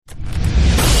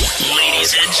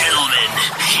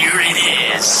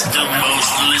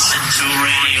go-to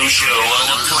radio show on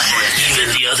the planet. Even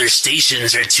the other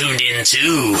stations are tuned in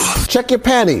too. Check your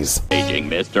panties. Paging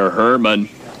Mr. Herman.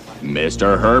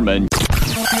 Mr. Herman.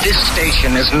 This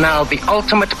station is now the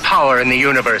ultimate power in the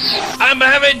universe. I'm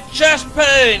having chest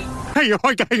pain. So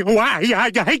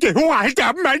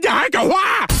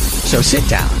sit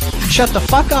down, shut the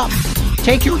fuck up,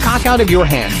 take your cock out of your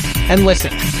hand, and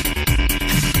listen.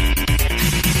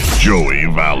 Joey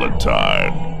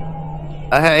Valentine.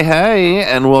 Hey,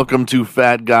 and welcome to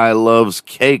Fat Guy Loves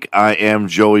Cake. I am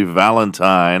Joey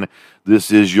Valentine.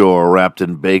 This is your wrapped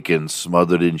in bacon,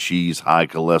 smothered in cheese, high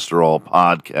cholesterol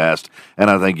podcast, and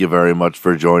I thank you very much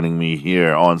for joining me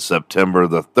here on September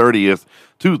the 30th,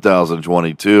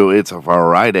 2022. It's a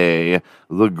Friday,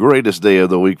 the greatest day of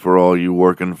the week for all you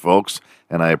working folks,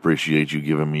 and I appreciate you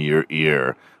giving me your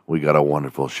ear. We got a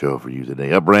wonderful show for you today,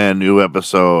 a brand new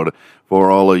episode for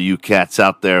all of you cats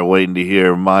out there waiting to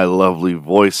hear my lovely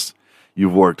voice.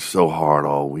 You've worked so hard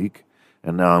all week,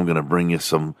 and now I'm going to bring you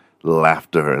some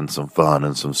laughter and some fun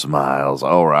and some smiles.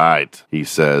 All right, he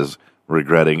says,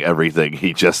 regretting everything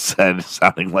he just said,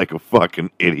 sounding like a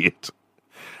fucking idiot.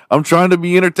 I'm trying to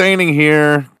be entertaining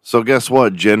here. So guess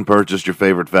what? Jen purchased your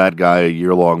favorite fat guy a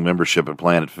year-long membership at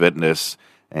Planet Fitness,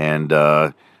 and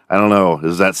I don't know,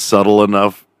 is that subtle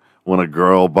enough when a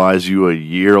girl buys you a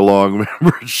year-long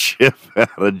membership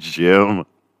at a gym?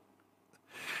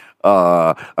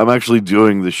 I'm actually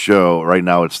doing the show, right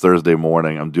now it's Thursday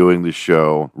morning, I'm doing the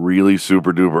show really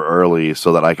super duper early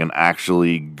so that I can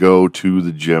actually go to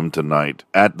the gym tonight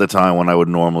at the time when I would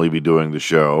normally be doing the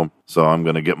show. So I'm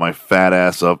going to get my fat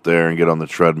ass up there and get on the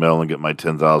treadmill and get my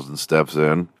 10,000 steps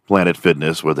in. Planet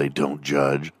Fitness, where they don't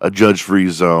judge. A judge-free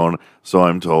zone, so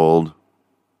I'm told.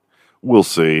 We'll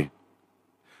see.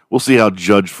 We'll see how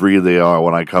judge-free they are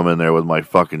when I come in there with my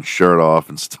fucking shirt off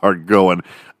and start going,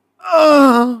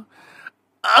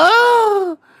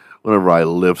 whenever I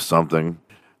lift something.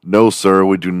 No, sir,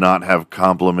 we do not have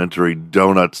complimentary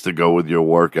donuts to go with your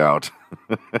workout.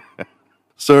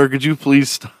 Sir, could you please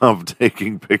stop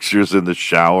taking pictures in the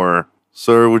shower?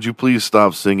 Sir, would you please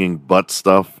stop singing butt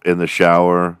stuff in the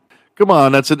shower? Come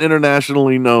on, that's an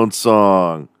internationally known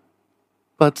song.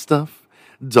 Butt stuff.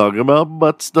 Talking about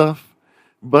butt stuff.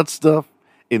 Butt stuff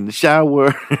in the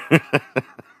shower.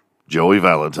 Joey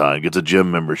Valentine gets a gym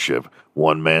membership.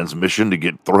 One man's mission to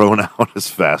get thrown out as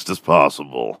fast as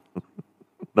possible.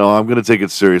 No, I'm going to take it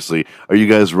seriously. Are you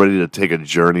guys ready to take a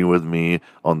journey with me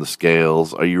on the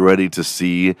scales? Are you ready to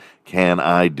see, can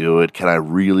I do it? Can I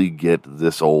really get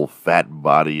this old fat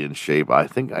body in shape? I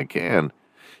think I can.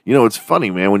 You know, it's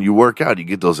funny, man, when you work out, you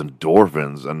get those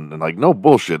endorphins, and like, no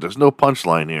bullshit, there's no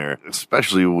punchline here,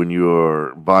 especially when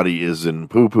your body is in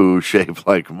poo-poo shape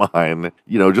like mine.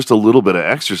 You know, just a little bit of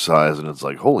exercise, and it's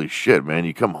like, holy shit, man,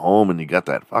 you come home and you got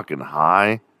that fucking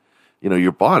high. You know,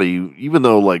 your body, even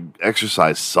though, like,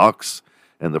 exercise sucks,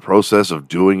 and the process of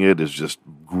doing it is just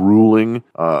grueling,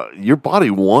 your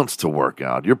body wants to work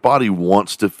out. Your body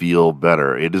wants to feel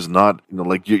better. It is not, you know,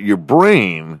 like your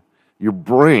brain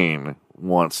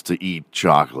wants to eat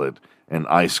chocolate and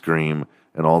ice cream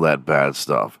and all that bad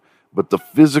stuff. But the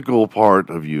physical part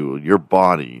of you, your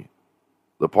body,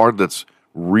 the part that's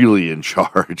really in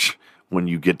charge when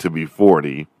you get to be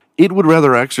 40, it would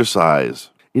rather exercise.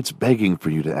 It's begging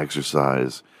for you to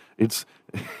exercise. It's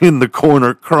in the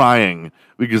corner crying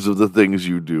because of the things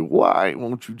you do. Why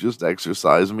won't you just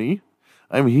exercise me?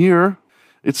 I'm here.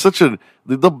 It's such a,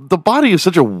 the body is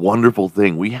such a wonderful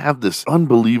thing. We have this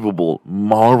unbelievable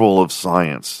marvel of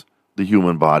science, the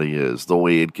human body is, the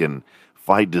way it can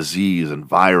fight disease and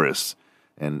virus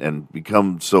and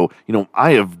become so, you know,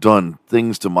 I have done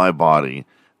things to my body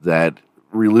that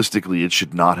realistically it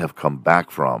should not have come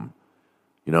back from.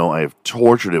 You know, I have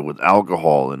tortured it with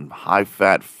alcohol and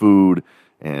high-fat food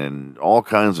and all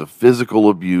kinds of physical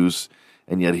abuse,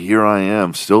 and yet here I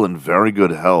am, still in very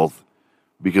good health,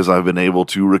 because I've been able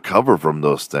to recover from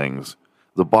those things.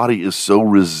 The body is so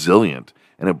resilient,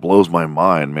 and it blows my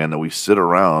mind, man, that we sit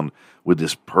around with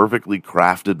this perfectly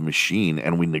crafted machine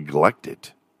and we neglect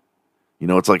it. You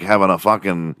know, it's like having a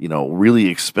fucking, you know, really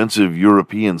expensive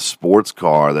European sports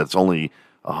car that's only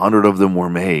 100 of them were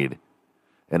made.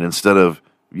 And instead of,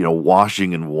 you know,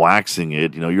 washing and waxing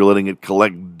it, you know, you're letting it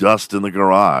collect dust in the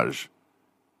garage.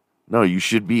 No, you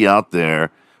should be out there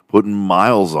putting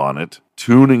miles on it,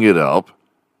 tuning it up,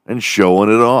 and showing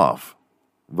it off.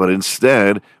 But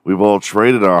instead, we've all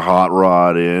traded our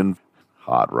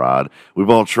We've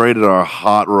all traded our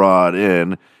hot rod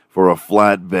in for a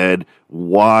flatbed,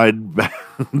 wide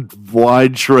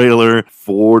trailer,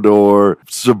 4-door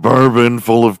Suburban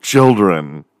full of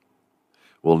children.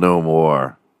 Well, no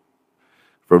more.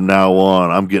 From now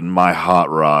on, I'm getting my hot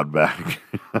rod back.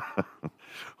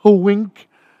 A wink.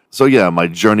 So yeah, my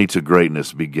journey to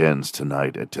greatness begins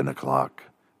tonight at 10 o'clock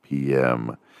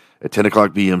p.m. At 10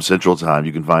 o'clock p.m. Central Time,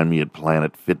 you can find me at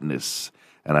Planet Fitness,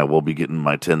 and I will be getting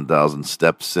my 10,000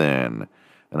 steps in,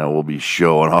 and I will be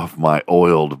showing off my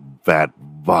oiled, fat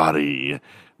body.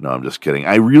 No, I'm just kidding.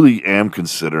 I really am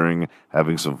considering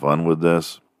having some fun with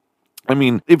this. I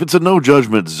mean, if it's a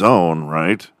no-judgment zone,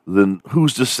 right, then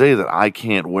who's to say that I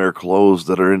can't wear clothes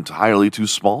that are entirely too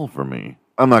small for me?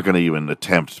 I'm not going to even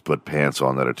attempt to put pants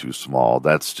on that are too small.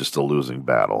 That's just a losing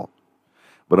battle.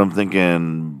 But I'm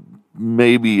thinking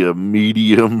maybe a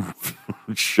medium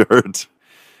shirt.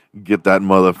 Get that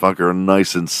motherfucker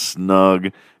nice and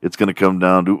snug. It's going to come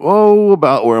down to,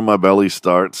 about where my belly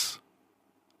starts.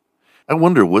 I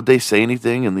wonder, would they say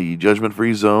anything in the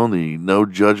judgment-free zone, the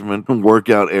no-judgment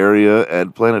workout area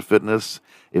at Planet Fitness,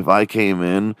 if I came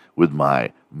in with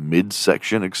my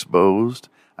midsection exposed?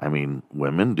 I mean,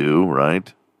 women do,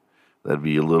 right? That'd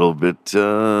be a little bit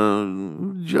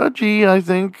judgy, I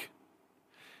think.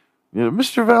 You know,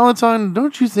 Mr. Valentine,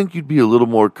 don't you think you'd be a little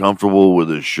more comfortable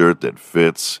with a shirt that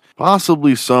fits?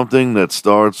 Possibly something that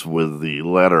starts with the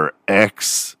letter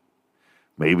X?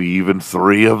 Maybe even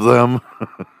 3 of them?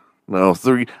 No,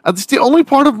 3. It's the only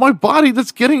part of my body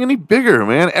that's getting any bigger,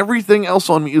 man. Everything else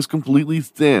on me is completely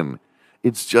thin.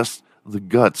 It's just the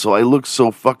gut. So I look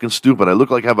so fucking stupid. I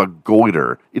look like I have a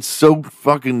goiter. It's so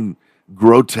fucking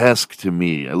grotesque to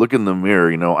me. I look in the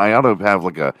mirror, I ought to have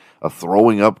like a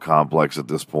throwing up complex at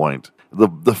this point.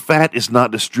 The fat is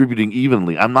not distributing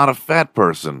evenly. I'm not a fat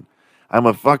person. I'm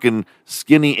a fucking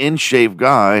skinny, in-shape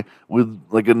guy with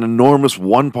like an enormous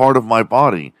one part of my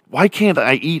body. Why can't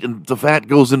I eat and the fat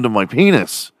goes into my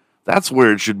penis? That's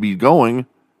where it should be going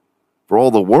for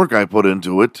all the work I put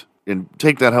into it. And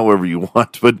take that however you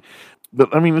want. But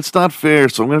I mean, it's not fair.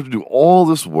 So I'm going to have to do all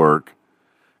this work,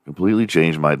 completely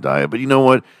change my diet. But you know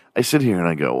what? I sit here and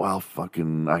I go, well,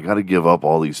 I got to give up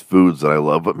all these foods that I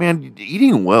love. But man,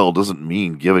 eating well doesn't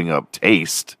mean giving up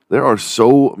taste. There are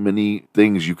so many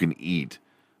things you can eat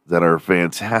that are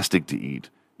fantastic to eat.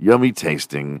 Yummy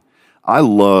tasting. I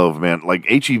love, man, like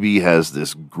H-E-B has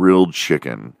this grilled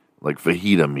chicken, like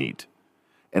fajita meat.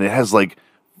 And it has like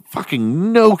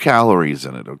fucking no calories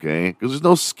in it, okay? Because there's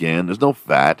no skin, there's no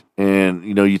fat. And,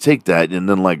 you take that and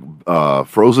then like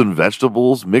frozen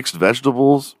vegetables, mixed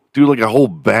vegetables. Do like a whole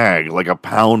bag, like a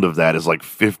pound of that is like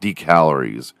 50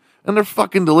 calories. And they're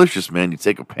fucking delicious, man. You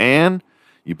take a pan,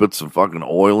 you put some fucking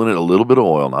oil in it, a little bit of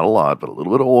oil, not a lot, but a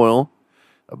little bit of oil,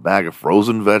 a bag of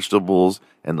frozen vegetables,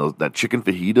 and that chicken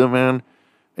fajita, man.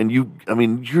 And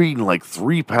you're eating like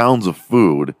 3 pounds of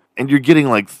food, and you're getting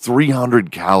like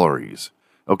 300 calories.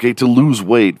 Okay, to lose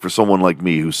weight for someone like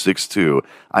me who's 6'2",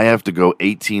 I have to go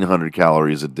 1,800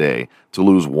 calories a day to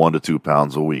lose 1 to 2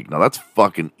 pounds a week. Now, that's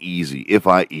fucking easy if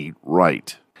I eat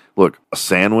right. Look, a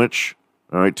sandwich,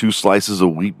 all right, 2 slices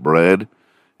of wheat bread,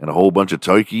 and a whole bunch of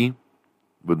turkey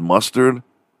with mustard,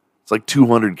 it's like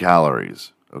 200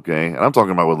 calories, okay? And I'm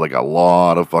talking about with like a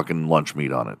lot of fucking lunch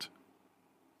meat on it.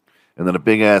 And then a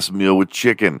big-ass meal with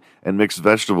chicken and mixed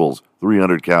vegetables,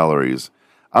 300 calories.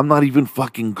 I'm not even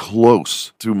fucking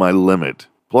close to my limit.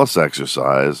 Plus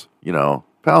exercise,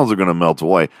 pounds are going to melt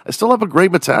away. I still have a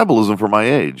great metabolism for my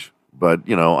age. But,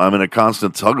 I'm in a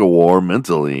constant tug-of-war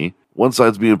mentally. One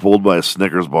side's being pulled by a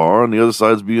Snickers bar, and the other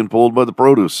side's being pulled by the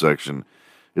produce section.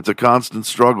 It's a constant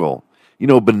struggle.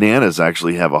 Bananas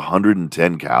actually have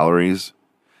 110 calories.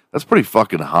 That's pretty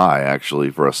fucking high, actually,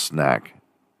 for a snack.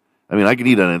 I mean, I could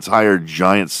eat an entire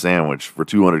giant sandwich for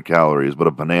 200 calories, but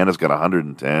a banana's got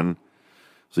 110.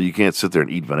 So you can't sit there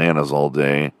and eat bananas all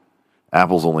day.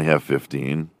 Apples only have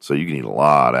 15, so you can eat a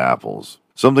lot of apples.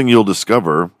 Something you'll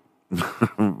discover,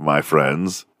 my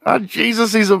friends.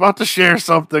 Jesus, he's about to share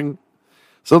something.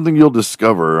 Something you'll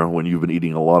discover when you've been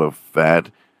eating a lot of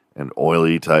fat and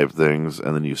oily type things,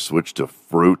 and then you switch to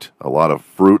fruit, a lot of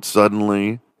fruit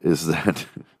suddenly, is that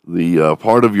the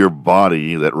part of your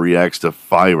body that reacts to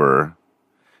fiber,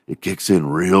 it kicks in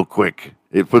real quick.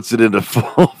 It puts it into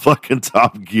full fucking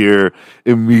top gear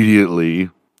immediately.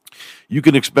 You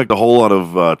can expect a whole lot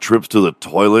of trips to the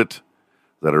toilet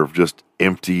that are just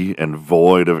empty and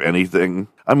void of anything.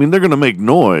 I mean, they're going to make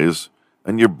noise,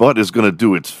 and your butt is going to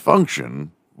do its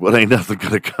function, but ain't nothing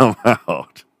going to come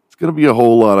out. It's going to be a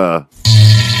whole lot of...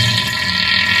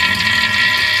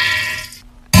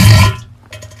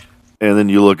 And then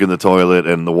you look in the toilet,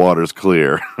 and the water's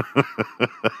clear.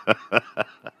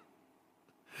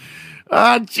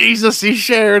 Jesus, he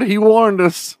shared. He warned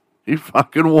us. He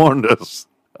fucking warned us.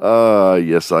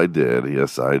 Yes, I did.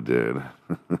 Yes, I did.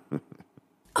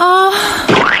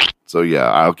 So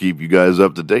yeah, I'll keep you guys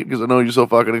up to date because I know you're so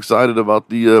fucking excited about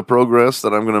the progress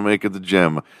that I'm going to make at the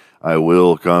gym. I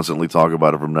will constantly talk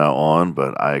about it from now on,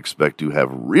 but I expect to have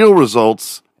real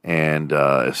results. And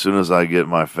as soon as I get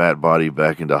my fat body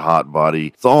back into hot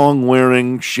body,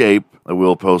 thong-wearing shape, I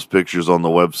will post pictures on the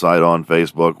website, on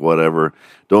Facebook, whatever.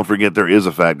 Don't forget there is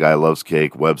a Fat Guy Loves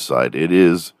Cake website. It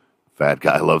is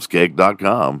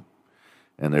fatguylovescake.com.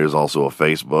 And there's also a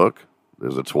Facebook.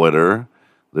 There's a Twitter.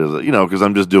 There's a, because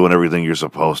I'm just doing everything you're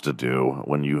supposed to do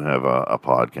when you have a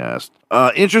podcast.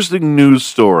 Interesting news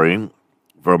story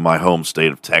from my home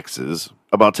state of Texas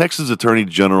about Texas Attorney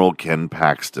General Ken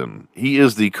Paxton. He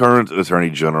is the current Attorney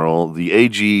General. The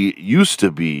AG used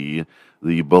to be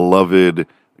the beloved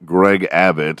Greg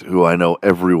Abbott, who I know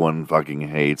everyone fucking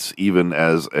hates. Even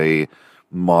as a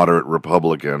moderate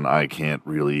Republican, I can't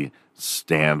really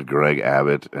stand Greg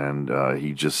Abbott, and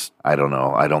he just, I don't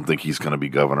know. I don't think he's going to be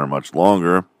governor much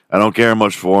longer. I don't care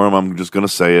much for him. I'm just going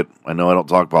to say it. I know I don't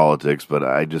talk politics,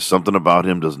 but something about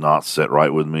him does not sit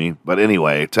right with me. But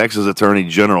anyway, Texas Attorney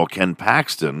General Ken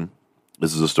Paxton,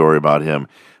 this is a story about him,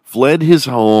 fled his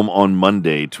home on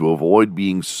Monday to avoid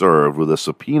being served with a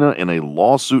subpoena in a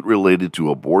lawsuit related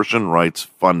to abortion rights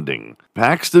funding.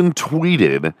 Paxton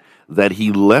tweeted that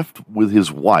he left with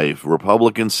his wife,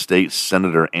 Republican State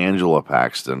Senator Angela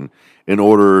Paxton, in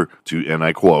order to, and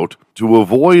I quote, to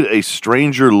avoid a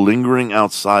stranger lingering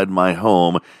outside my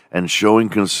home and showing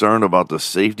concern about the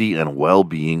safety and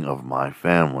well-being of my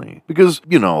family. Because,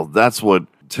 that's what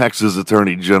Texas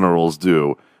attorney generals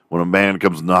do. When a man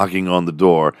comes knocking on the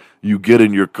door, you get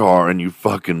in your car and you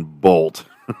fucking bolt.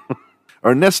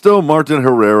 Ernesto Martin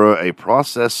Herrera, a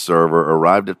process server,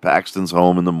 arrived at Paxton's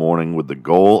home in the morning with the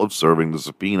goal of serving the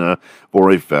subpoena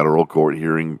for a federal court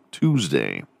hearing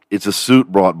Tuesday. It's a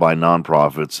suit brought by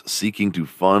nonprofits seeking to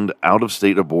fund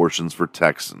out-of-state abortions for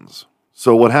Texans.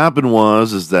 So what happened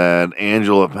was that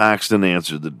Angela Paxton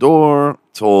answered the door,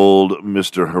 told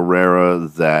Mr. Herrera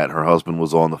that her husband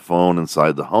was on the phone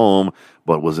inside the home,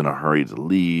 but was in a hurry to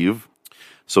leave.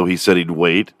 So he said he'd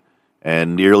wait,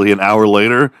 and nearly an hour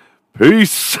later,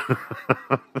 peace!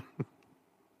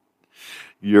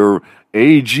 Your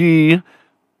AG,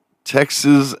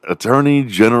 Texas Attorney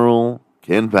General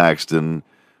Ken Paxton,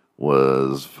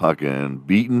 was fucking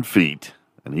beating feet,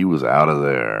 and he was out of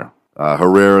there.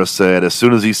 Herrera said, as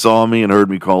soon as he saw me and heard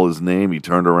me call his name, he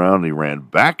turned around and he ran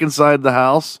back inside the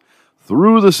house,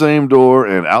 through the same door,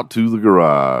 and out to the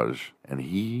garage. And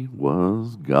he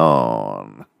was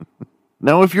gone.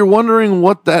 Now, if you're wondering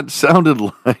what that sounded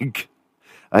like,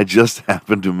 I just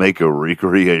happened to make a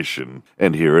recreation,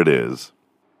 and here it is.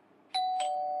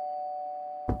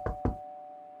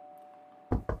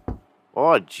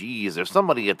 Oh, geez, there's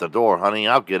somebody at the door, honey.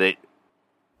 I'll get it.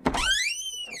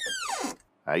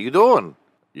 How you doing?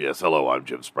 Yes, hello, I'm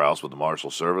Jim Sprouse with the Marshal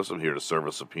Service. I'm here to serve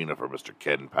a subpoena for Mr.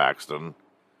 Ken Paxton.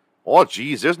 Oh,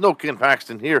 geez, there's no Ken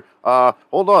Paxton here.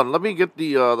 Hold on, let me get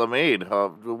the maid.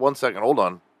 1 second, hold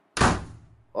on.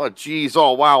 Oh, geez,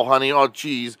 oh, wow, honey, oh,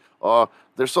 geez.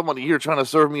 There's somebody here trying to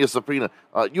serve me a subpoena.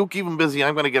 You keep him busy,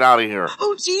 I'm gonna get out of here.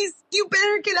 Oh, geez, you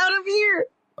better get out of here.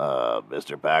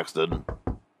 Mr. Paxton?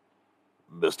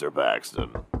 Mr. Paxton.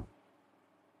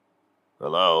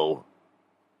 Hello?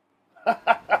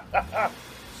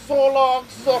 So long,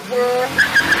 sucker.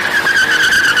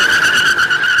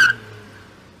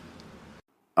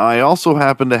 I also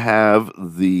happen to have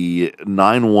the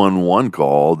 911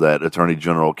 call that Attorney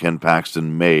General Ken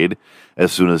Paxton made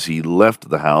as soon as he left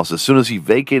the house. As soon as he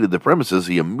vacated the premises,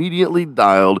 he immediately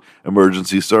dialed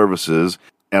emergency services.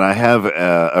 And I have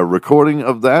a recording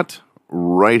of that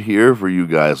right here for you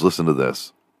guys. Listen to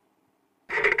this.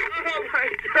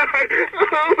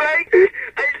 Oh my,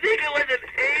 I think it was an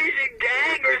Asian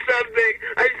gang or something.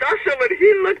 I saw someone,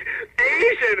 he looked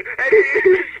Asian, and he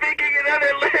was speaking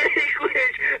another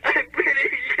language. I'm pretty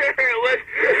sure it was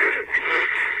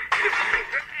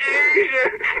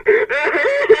Asian.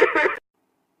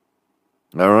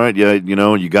 All right, yeah,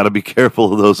 you got to be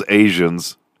careful of those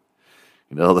Asians.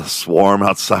 The swarm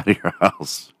outside of your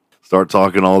house. Start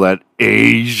talking all that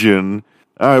Asian.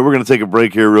 All right, we're going to take a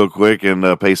break here real quick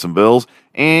and pay some bills.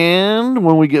 And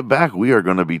when we get back, we are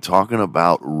going to be talking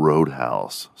about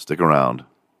Roadhouse. Stick around.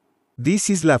 This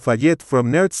is Lafayette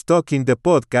from Nerds Talking the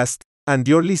podcast, and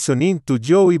you're listening to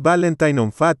Joey Valentine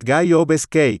on Fat Guy Loves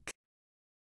Cake,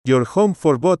 your home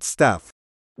for bot stuff.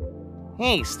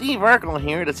 Hey, Steve Urkel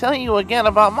here to tell you again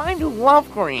about my new love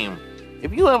cream.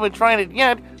 If you haven't tried it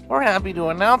yet, we're happy to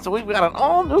announce that we've got an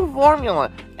all-new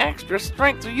formula, extra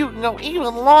strength so you can go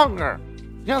even longer.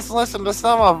 Just listen to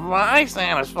some of my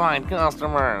satisfied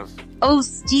customers. Oh,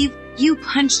 Steve, you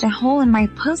punched a hole in my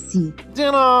pussy.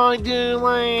 Did I do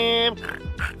that?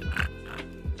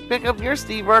 pick up your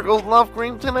Steve Urkel's love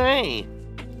cream today.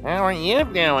 How are you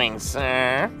doing,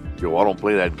 sir? Yo, I don't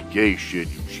play that gay shit,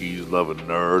 you cheese-loving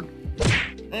nerd.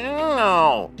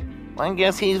 Oh, I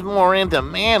guess he's more into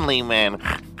manly men.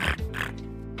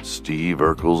 Steve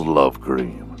Urkel's love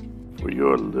cream for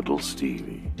your little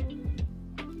Stevie.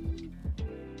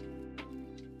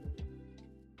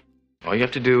 All you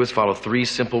have to do is follow 3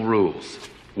 simple rules.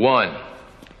 1,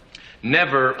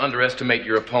 never underestimate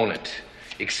your opponent.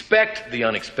 Expect the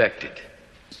unexpected.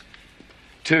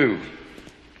 2,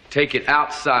 take it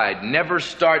outside. Never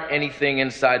start anything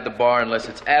inside the bar unless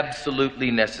it's absolutely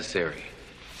necessary.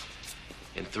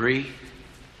 And 3,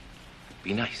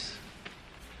 be nice.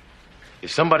 If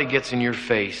somebody gets in your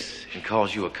face and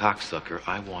calls you a cocksucker,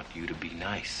 I want you to be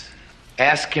nice.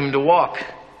 Ask him to walk,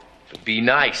 but be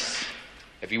nice.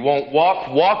 If he won't walk,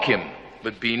 walk him,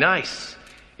 but be nice.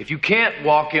 If you can't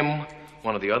walk him,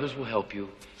 one of the others will help you,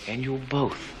 and you'll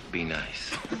both be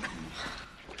nice.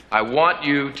 I want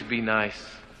you to be nice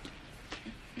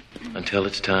until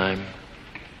it's time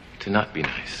to not be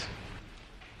nice.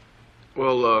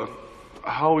 Well,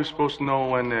 how are we supposed to know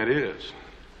when that is?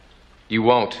 You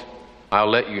won't. I'll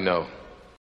let you know.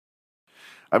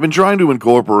 I've been trying to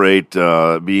incorporate,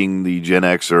 being the Gen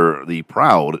Xer, the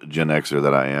proud Gen Xer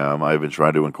that I am, I've been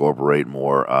trying to incorporate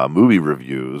more movie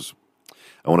reviews.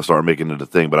 I want to start making it a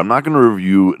thing, but I'm not going to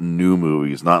review new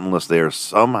movies, not unless they are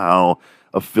somehow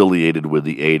affiliated with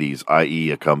the 80s, i.e.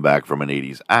 a comeback from an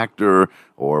 80s actor,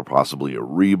 or possibly a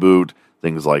reboot,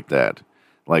 things like that.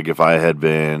 Like if I had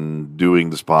been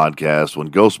doing this podcast when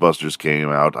Ghostbusters came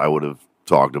out, I would have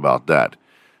talked about that.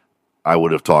 I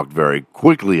would have talked very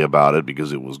quickly about it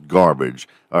because it was garbage.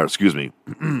 Or, excuse me,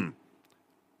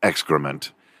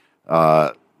 excrement.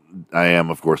 I am,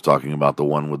 of course, talking about the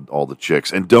one with all the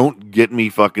chicks. And don't get me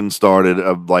fucking started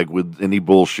with any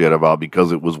bullshit about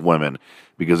because it was women.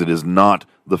 Because it is not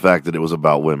the fact that it was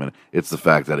about women. It's the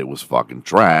fact that it was fucking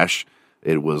trash.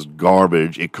 It was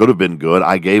garbage. It could have been good.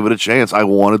 I gave it a chance. I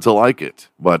wanted to like it.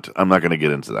 But I'm not going to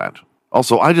get into that.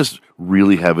 Also, I just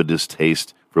really have a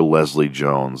distaste for Leslie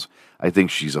Jones. I think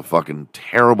she's a fucking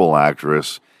terrible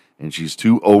actress. And she's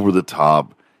too over the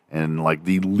top. And like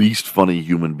the least funny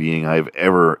human being I've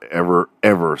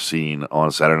ever seen on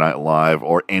Saturday Night Live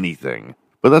or anything.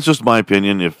 But that's just my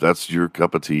opinion. If that's your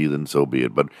cup of tea, then so be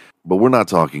it. But we're not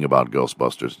talking about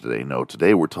Ghostbusters today. No,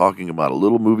 today we're talking about a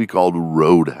little movie called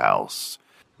Roadhouse.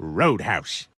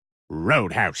 Roadhouse.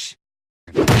 Roadhouse.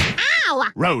 Ow!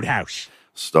 Roadhouse.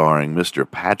 Starring Mr.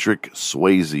 Patrick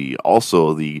Swayze,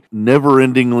 also the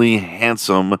never-endingly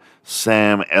handsome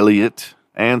Sam Elliott,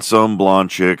 and some blonde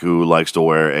chick who likes to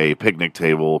wear a picnic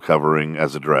table covering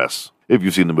as a dress. If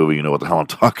you've seen the movie, you know what the hell I'm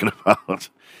talking about.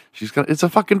 It's a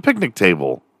fucking picnic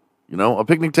table. You know, a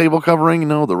picnic table covering,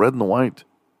 the red and the white.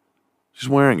 She's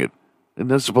wearing it.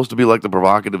 And that's supposed to be like the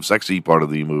provocative, sexy part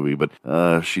of the movie,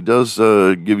 but she does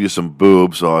give you some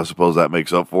boobs, so I suppose that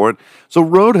makes up for it. So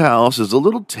Roadhouse is a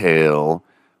little tale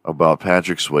about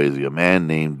Patrick Swayze, a man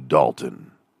named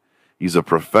Dalton. He's a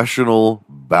professional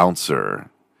bouncer.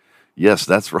 Yes,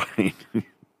 that's right.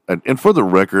 And for the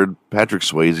record, Patrick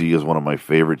Swayze is one of my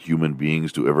favorite human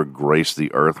beings to ever grace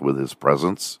the earth with his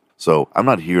presence. So I'm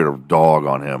not here to dog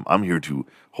on him. I'm here to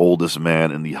hold this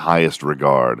man in the highest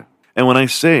regard. And when I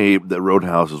say that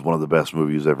Roadhouse is one of the best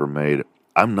movies ever made,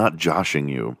 I'm not joshing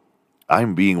you.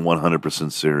 I'm being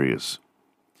 100% serious.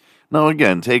 Now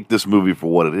again, take this movie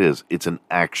for what it is. It's an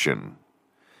action.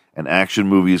 And action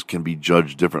movies can be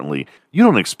judged differently. You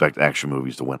don't expect action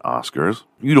movies to win Oscars.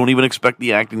 You don't even expect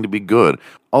the acting to be good.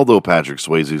 Although Patrick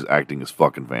Swayze's acting is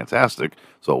fucking fantastic,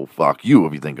 so fuck you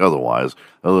if you think otherwise.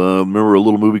 Remember a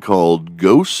little movie called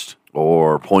Ghost?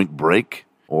 Or Point Break?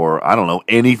 Or, I don't know,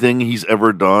 anything he's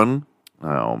ever done?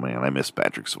 Oh man, I miss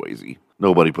Patrick Swayze.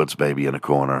 Nobody puts baby in a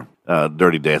corner.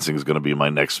 Dirty Dancing is going to be my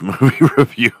next movie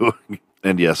review.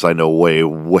 And yes, I know way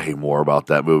more about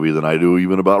that movie than I do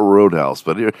even about Roadhouse.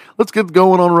 But here, let's get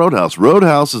going on Roadhouse.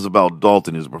 Roadhouse is about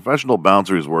Dalton. He's a professional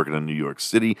bouncer. He's working in New York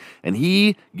City. And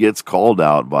he gets called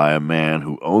out by a man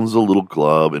who owns a little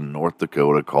club in North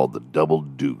Dakota called the Double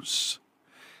Deuce.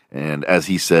 And as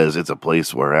he says, it's a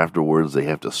place where afterwards they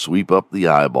have to sweep up the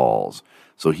eyeballs.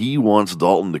 So he wants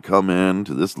Dalton to come in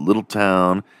to this little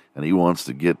town, and he wants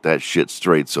to get that shit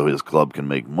straight so his club can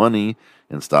make money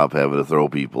and stop having to throw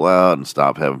people out and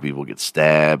stop having people get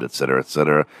stabbed, etc.,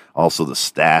 etc. Also, the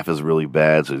staff is really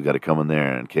bad, so he's got to come in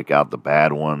there and kick out the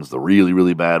bad ones, the really,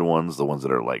 really bad ones, the ones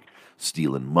that are like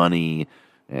stealing money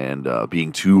and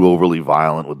being too overly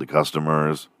violent with the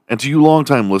customers. And to you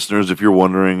longtime listeners, if you're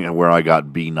wondering where I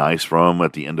got Be Nice from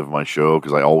at the end of my show,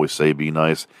 because I always say be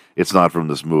nice, it's not from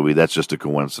this movie. That's just a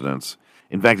coincidence.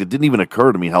 In fact, it didn't even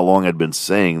occur to me how long I'd been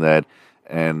saying that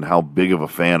and how big of a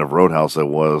fan of Roadhouse I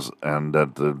was, and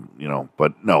that,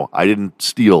 but no, I didn't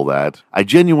steal that. I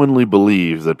genuinely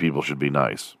believe that people should be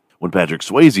nice. When Patrick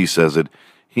Swayze says it,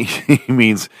 he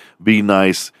means be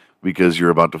nice because you're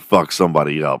about to fuck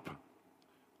somebody up.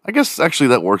 I guess actually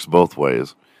that works both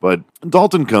ways. But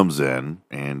Dalton comes in,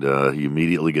 and he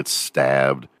immediately gets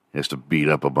stabbed. He has to beat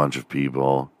up a bunch of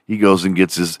people. He goes and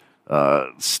gets his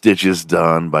stitches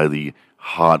done by the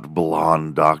hot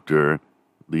blonde doctor,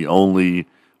 the only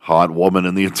hot woman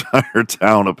in the entire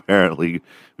town, apparently,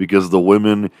 because the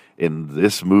women in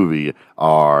this movie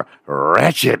are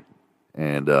wretched.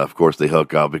 And, of course, they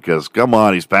hook up because, come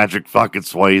on, he's Patrick fucking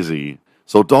Swayze.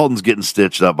 So Dalton's getting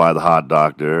stitched up by the hot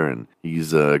doctor, and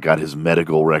he's got his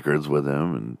medical records with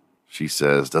him, and she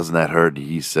says, "Doesn't that hurt?"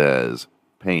 He says,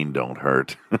 "Pain don't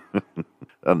hurt."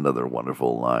 Another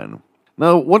wonderful line.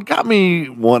 Now, what got me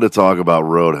want to talk about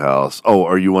Roadhouse? Oh,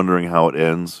 are you wondering how it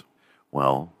ends?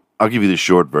 Well, I'll give you the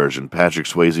short version. Patrick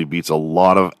Swayze beats a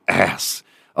lot of ass,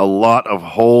 a lot of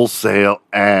wholesale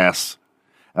ass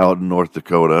out in North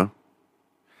Dakota,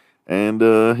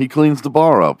 and he cleans the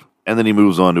bar up. And then he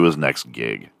moves on to his next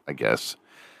gig, I guess.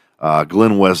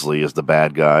 Glenn Wesley is the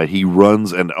bad guy. He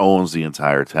runs and owns the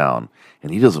entire town.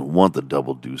 And he doesn't want the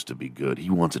Double Deuce to be good.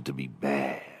 He wants it to be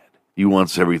bad. He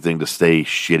wants everything to stay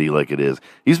shitty like it is.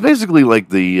 He's basically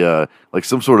like like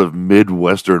some sort of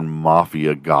Midwestern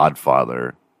mafia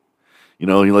godfather. He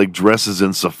like dresses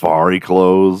in safari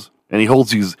clothes. And he holds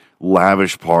these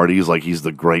lavish parties like he's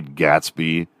the Great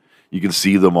Gatsby. You can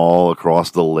see them all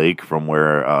across the lake from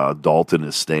where Dalton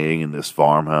is staying in this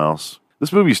farmhouse.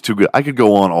 This movie's too good. I could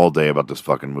go on all day about this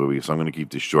fucking movie, so I'm going to keep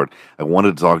this short. I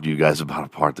wanted to talk to you guys about a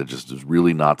part that just does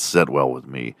really not set well with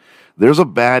me. There's a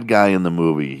bad guy in the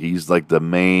movie. He's like the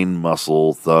main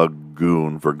muscle thug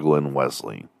goon for Glenn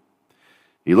Wesley.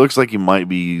 He looks like he might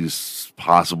be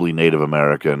possibly Native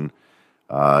American.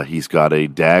 He's got a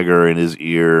dagger in his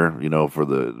ear, for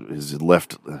his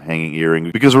left hanging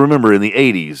earring. Because remember, in the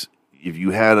 80s, if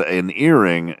you had an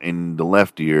earring in the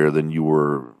left ear, then you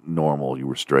were normal, you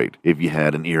were straight. If you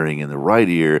had an earring in the right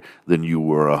ear, then you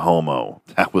were a homo.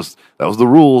 That was the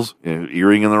rules.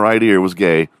 Earring in the right ear was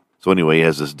gay. So anyway, he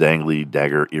has this dangly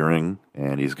dagger earring,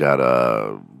 and he's got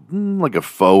like a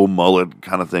faux mullet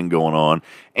kind of thing going on.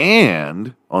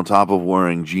 And on top of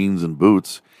wearing jeans and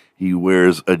boots, he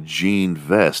wears a jean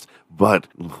vest. But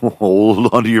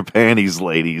hold on to your panties,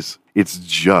 ladies. It's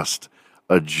just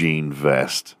a jean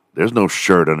vest. There's no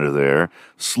shirt under there.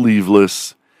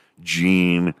 Sleeveless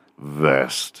jean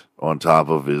vest on top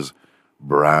of his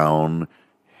brown,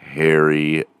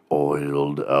 hairy,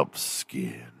 oiled up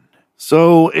skin.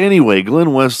 So anyway,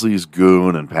 Glenn Wesley's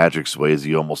goon and Patrick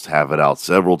Swayze almost have it out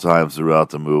several times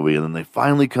throughout the movie, and then they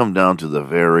finally come down to the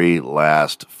very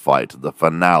last fight, the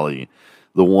finale,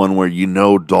 the one where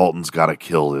Dalton's got to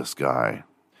kill this guy.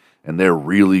 And they're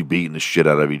really beating the shit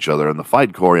out of each other. And the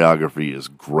fight choreography is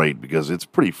great because it's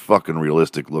pretty fucking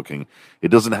realistic looking. It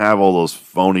doesn't have all those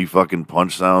phony fucking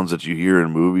punch sounds that you hear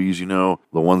in movies, the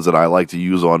ones that I like to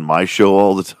use on my show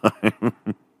all the time.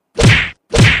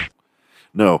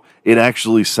 No, it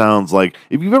actually sounds like,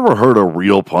 if you've ever heard a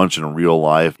real punch in real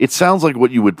life, it sounds like what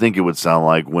you would think it would sound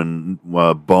like when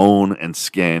bone and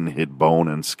skin hit bone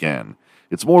and skin.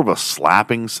 It's more of a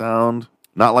slapping sound.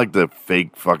 Not like the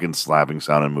fake fucking slapping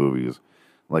sound in movies.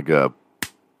 Like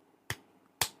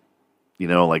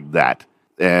like that.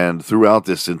 And throughout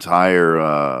this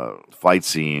entire fight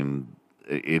scene,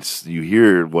 you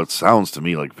hear what sounds to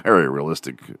me like very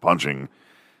realistic punching.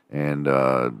 And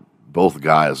both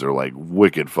guys are like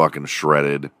wicked fucking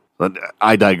shredded. But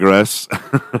I digress.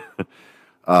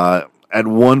 At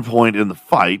one point in the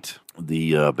fight,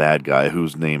 the bad guy,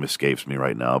 whose name escapes me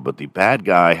right now, but the bad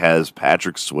guy has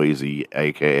Patrick Swayze,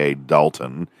 a.k.a.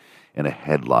 Dalton, in a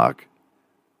headlock,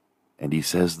 and he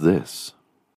says this.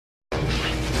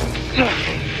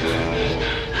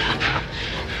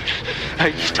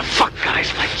 I used to fuck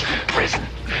guys like you in prison.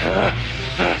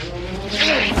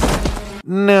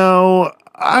 No,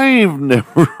 I've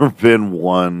never been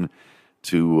one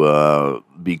to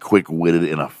be quick-witted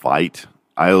in a fight.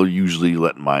 I'll usually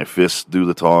let my fists do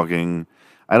the talking.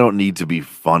 I don't need to be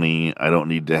funny. I don't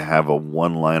need to have a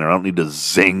one-liner. I don't need to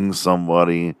zing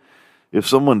somebody. If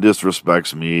someone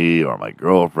disrespects me or my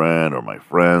girlfriend or my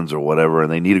friends or whatever,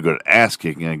 and they need a good ass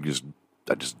kicking, I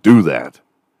just do that.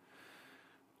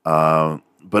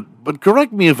 But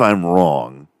correct me if I'm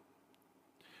wrong.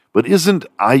 But isn't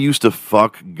I used to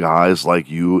fuck guys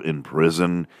like you in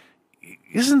prison?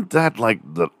 Isn't that like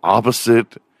the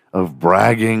opposite of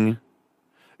bragging?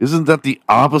 Isn't that the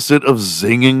opposite of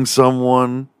zinging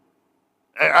someone?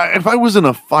 If I was in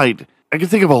a fight I can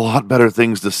think of a lot better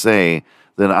things to say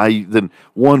than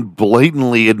one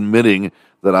blatantly admitting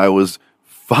that I was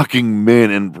fucking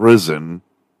men in prison,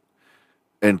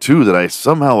 and two, that I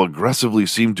somehow aggressively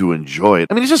seem to enjoy it.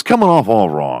 I mean, it's just coming off all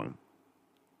wrong.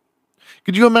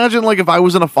 Could you imagine, like, if I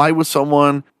was in a fight with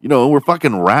someone, we're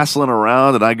fucking wrestling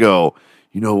around, and I go,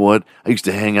 you know what? I used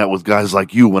to hang out with guys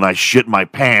like you when I shit my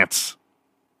pants.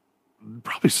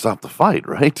 Probably stop the fight,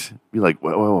 right? Be like,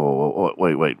 wait,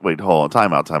 hold on,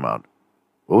 time out.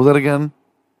 What was that again?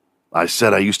 I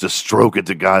said I used to stroke it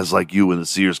to guys like you in the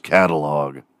Sears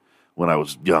catalog when I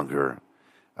was younger.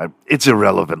 It's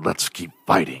irrelevant. Let's keep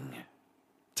fighting.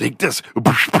 Take this.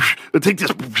 Take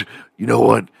this. You know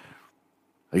what?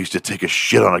 I used to take a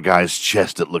shit on a guy's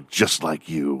chest that looked just like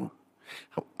you.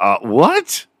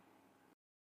 What?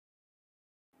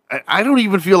 I don't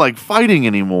even feel like fighting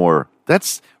anymore.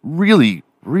 That's really,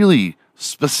 really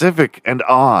specific and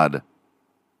odd.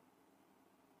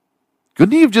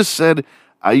 Couldn't he have just said,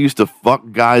 I used to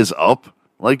fuck guys up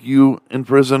like you in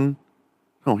prison?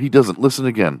 No, he doesn't. Listen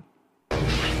again.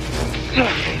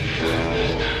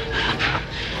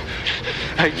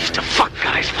 I used to fuck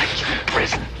guys like you in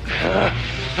prison.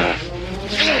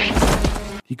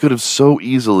 He could have so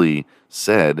easily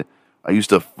said, I used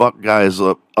to fuck guys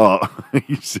up.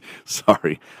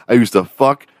 Sorry. I used to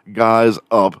fuck guys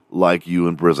up like you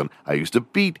in prison. I used to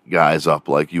beat guys up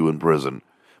like you in prison.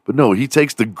 But no, he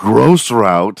takes the gross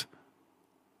route,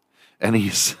 and he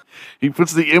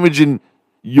puts the image in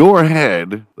your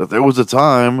head that there was a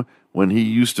time when he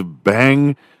used to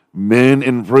bang men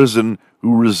in prison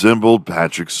who resembled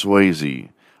Patrick Swayze.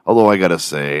 Although I gotta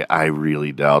say, I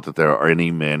really doubt that there are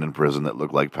any men in prison that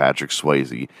look like Patrick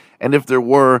Swayze. And if there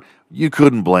were, you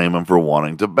couldn't blame him for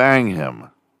wanting to bang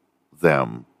him.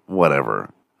 Them.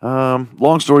 Whatever.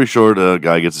 Long story short, a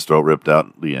guy gets his throat ripped out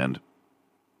at the end.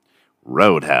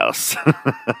 Roadhouse.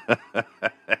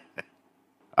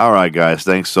 All right, guys.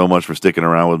 Thanks so much for sticking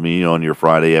around with me on your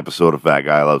Friday episode of Fat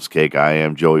Guy Loves Cake. I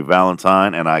am Joey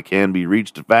Valentine, and I can be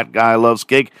reached at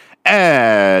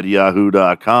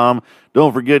fatguylovescake@yahoo.com.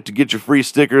 Don't forget to get your free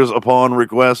stickers upon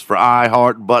request for I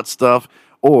Heart Butt Stuff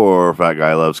or Fat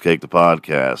Guy Loves Cake, the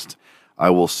podcast. I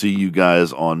will see you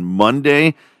guys on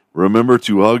Monday. Remember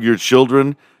to hug your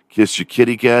children, kiss your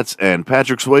kitty cats, and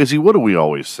Patrick Swayze, what do we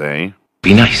always say?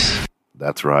 Be nice.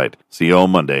 That's right. See you on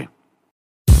Monday.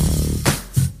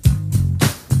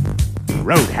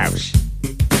 Roadhouse.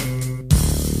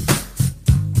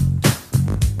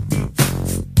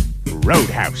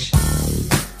 Roadhouse.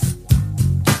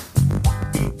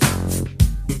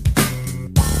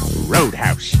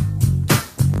 Roadhouse.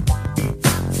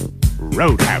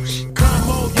 Roadhouse. Come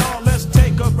on, y'all, let's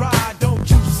take a ride. Don't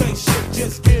you say shit,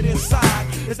 just get inside.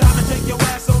 It's time to take your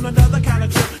ass on another kind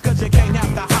of trip, cause you can't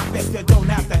have to hop if you don't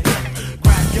have to hit.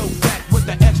 Grab your back with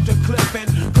the extra clip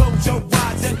and close your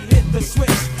eyes and hit the switch.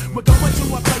 We're going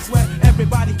to a place where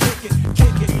everybody kick it,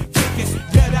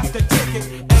 get after ticket.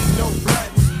 Ain't no blood,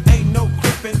 ain't no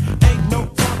gripping, ain't no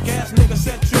punk ass nigga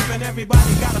set tripping.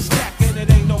 Everybody got a stack and it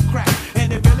ain't no crack.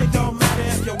 And it really don't matter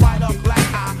if you're white or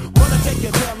black. I wanna take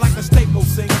you there like a staple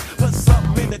singer. Put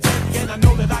something in the tank and I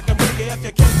know that I can bring it. If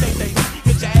you can't take the heat,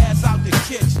 get your ass out the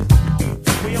kitchen.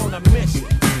 We on a mission.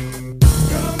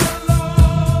 Come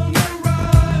along and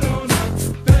ride on a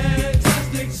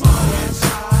fantastic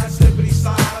slide. Slippity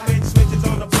slide, made switches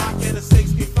on the block in a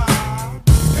 65.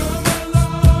 Come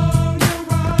along and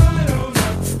ride on a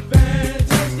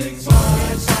fantastic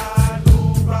slide.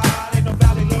 Ooh, ride, ain't no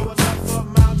valley low enough for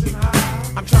mountain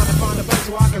high. I'm trying to find a place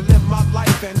where I can live my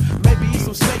life and maybe eat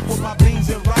some steak with my beans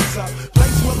and rice. A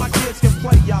place where my kids can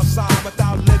play outside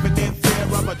without living in fear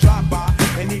of a drive-by.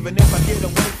 And even if I get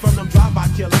away from them drive-by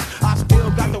killers, I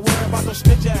still got to worry about those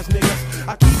snitch-ass niggas.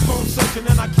 I keep on searching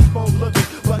and I keep on looking,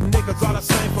 but niggas are the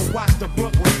same from Watts to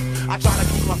Brooklyn. I try to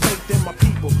keep my faith in my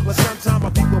people, but sometimes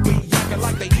my people be acting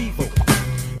like they evil.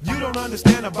 You don't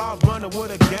understand about running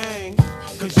with a gang,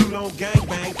 cause you don't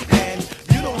gangbang. And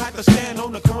you don't have to stand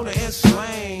on the corner and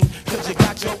slang, cause you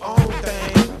got your own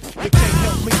thing. You can't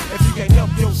help me if you can't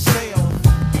help yourself.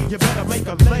 You better make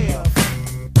a laugh.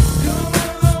 Come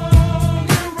along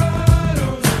and ride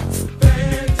on a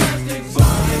fantastic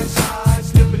slide,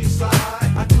 slippity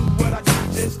slide. I do what I do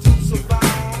just to survive.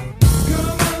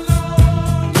 Come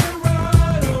along and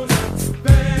ride on a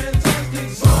fantastic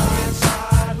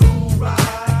slide, who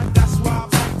ride? That's why I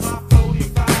bought my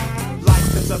 45.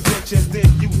 Life is a bitch and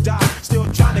then you die. Still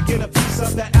trying to get a piece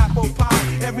of that apple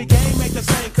pie. Every game ain't the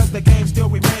same cause the game still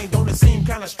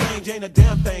change, ain't a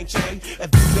damn thing change. If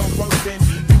you don't work, then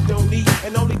you don't eat.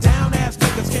 And only down ass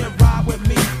niggas can ride with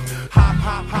me. Hop,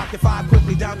 hop, hop, if I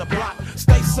quickly down the block.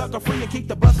 Stay sucker free and keep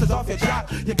the busters off your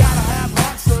jock. You gotta have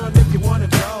heart, son, if you wanna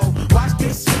go. Watch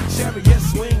this sweet chariot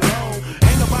swing low.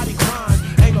 Ain't nobody crying,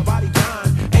 ain't nobody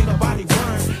dying, ain't nobody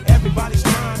worrying. Everybody's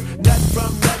trying. Nothing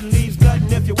from nothing leaves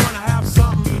nothing. If you wanna have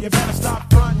something, you better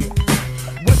stop fronting.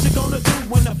 What you gonna do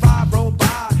when the 5 roll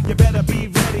by? You better be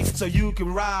ready so you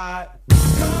can ride.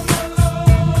 Come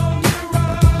along, you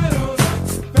ride on a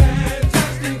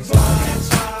fantastic slide,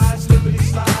 slide, slippity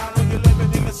slide. When you're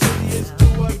living in the city, it's do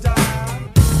or die.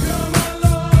 Come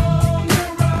along, you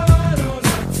ride on a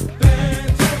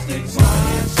fantastic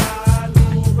slide, slide,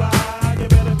 move ride. You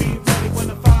better be ready when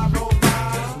the 5 roll by.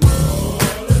 Roll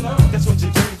along, that's what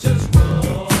you do. Just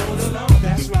roll along,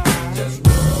 that's right. Just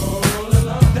roll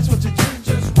along, that's what you do.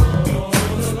 Just roll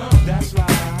along, that's right.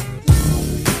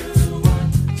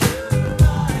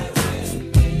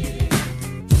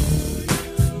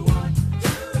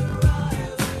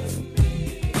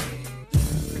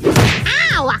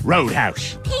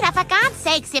 Roadhouse. Peter, for God's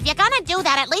sakes, if you're gonna do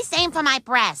that, at least aim for my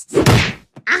breasts.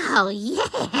 Oh, yeah.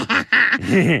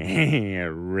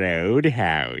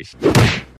 Roadhouse.